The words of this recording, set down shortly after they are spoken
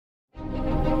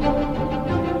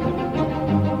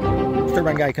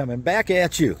Turbine Guy coming back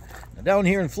at you. Now, down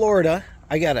here in Florida,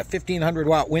 I got a 1500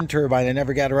 watt wind turbine I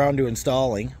never got around to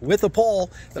installing with a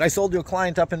pole that I sold to a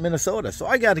client up in Minnesota. So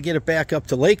I got to get it back up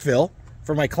to Lakeville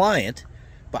for my client,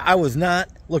 but I was not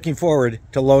looking forward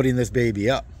to loading this baby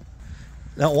up.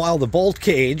 Now, while the bolt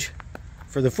cage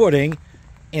for the footing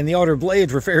and the outer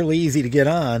blades were fairly easy to get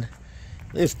on,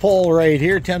 this pole right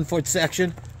here, 10-foot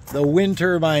section, the wind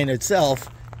turbine itself,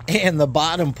 and the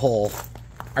bottom pole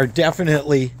are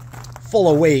definitely full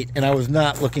of weight, and I was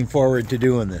not looking forward to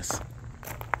doing this.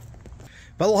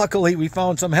 But luckily, we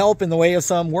found some help in the way of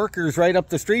some workers right up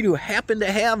the street who happened to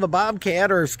have a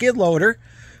bobcat or a skid loader,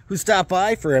 who stopped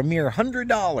by for a mere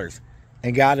 $100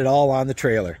 and got it all on the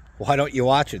trailer. Why don't you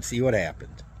watch and see what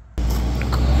happened?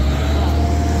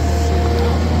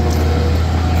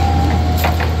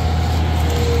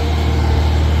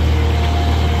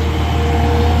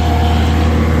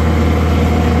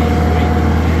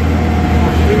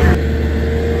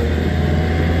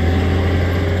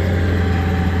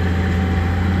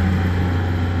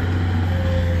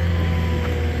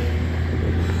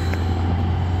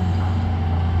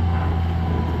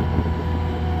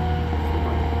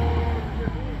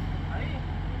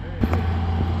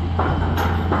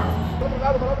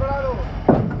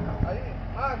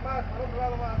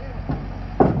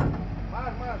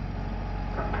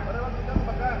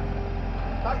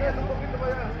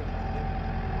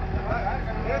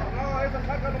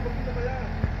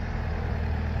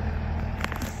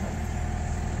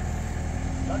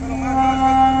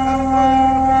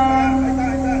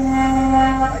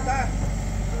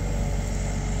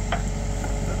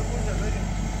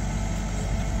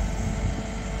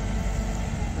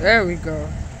 There we go.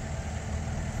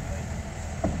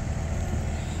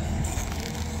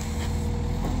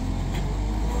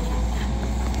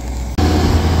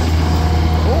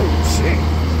 Oh, shit.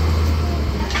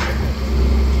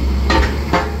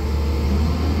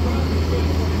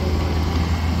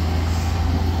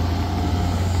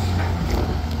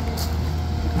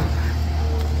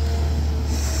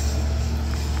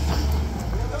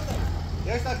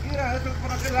 Ya está aquí, esto es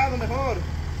por aquel lado mejor.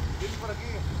 Esto por aquí.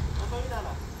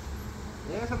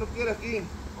 Eso lo quiere aquí.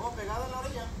 Oh, pegado en la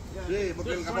orilla. Sí,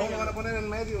 porque el cajón lo van a poner en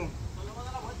medio. Solo va a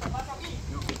dar la vuelta, pasa aquí.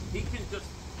 He can just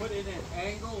put it in an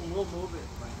angle and we'll move it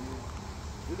right here.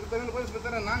 Yo creo que también lo puedes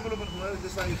meter en ángulo, pero no es de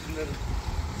esa primero.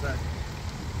 Exacto.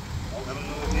 I don't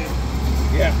know again.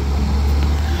 Yeah.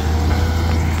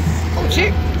 Oh,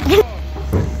 shit.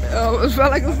 Oh, it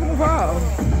felt like it was gonna fall.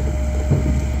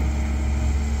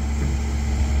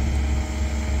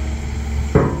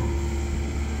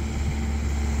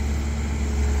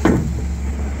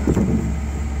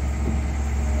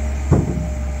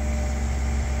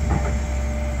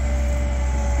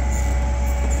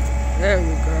 There we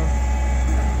go.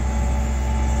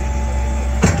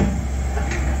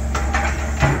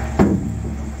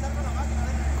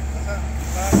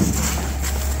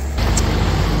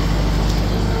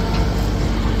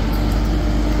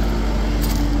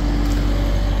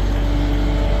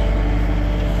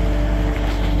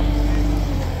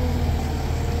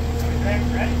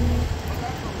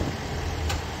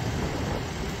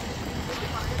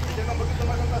 Tenga un poquito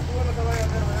más alta tú, no se vaya a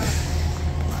hacer, ¿verdad?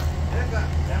 Esa,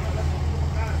 déjala un poquito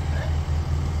acá.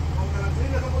 Con que la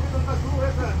silla un poquito alta tú,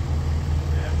 esa.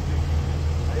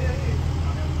 Ahí, ahí.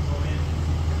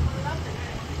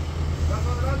 Paso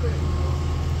adelante.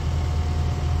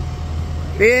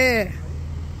 Bien.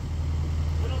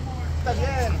 Está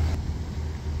bien.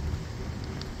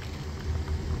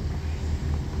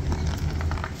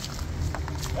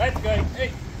 That's good.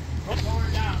 Hey, lower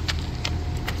her down.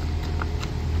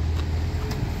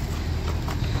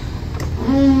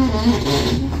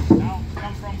 Now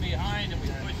come from behind and we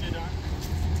push it on.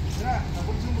 Mira, la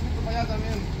puse un poquito para allá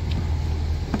también.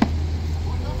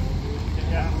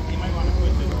 Yeah, you might want to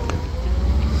push it over.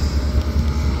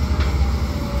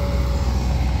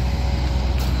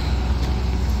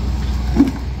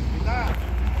 Mira.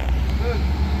 Good.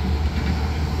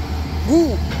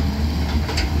 Ooh.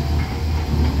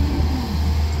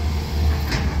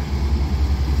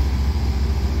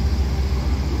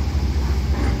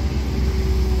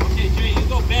 Okay, Jay, you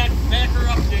go back her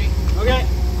up, Jay. Okay.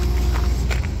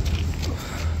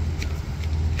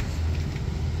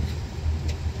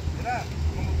 Mira,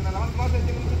 como que la lavamos más,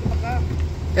 tiene un poquito para acá.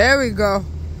 There we go.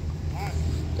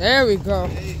 There we go.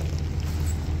 Ahí.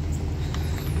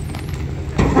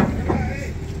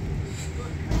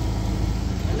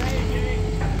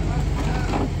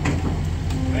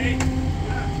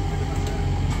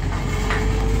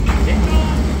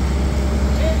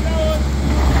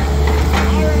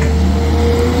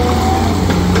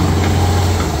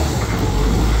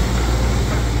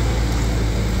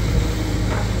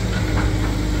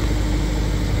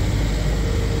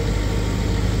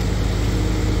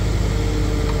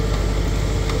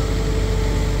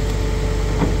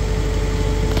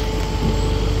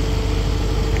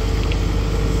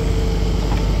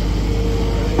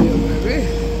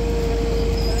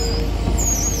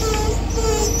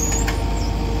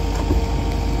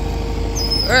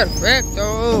 Perfecto.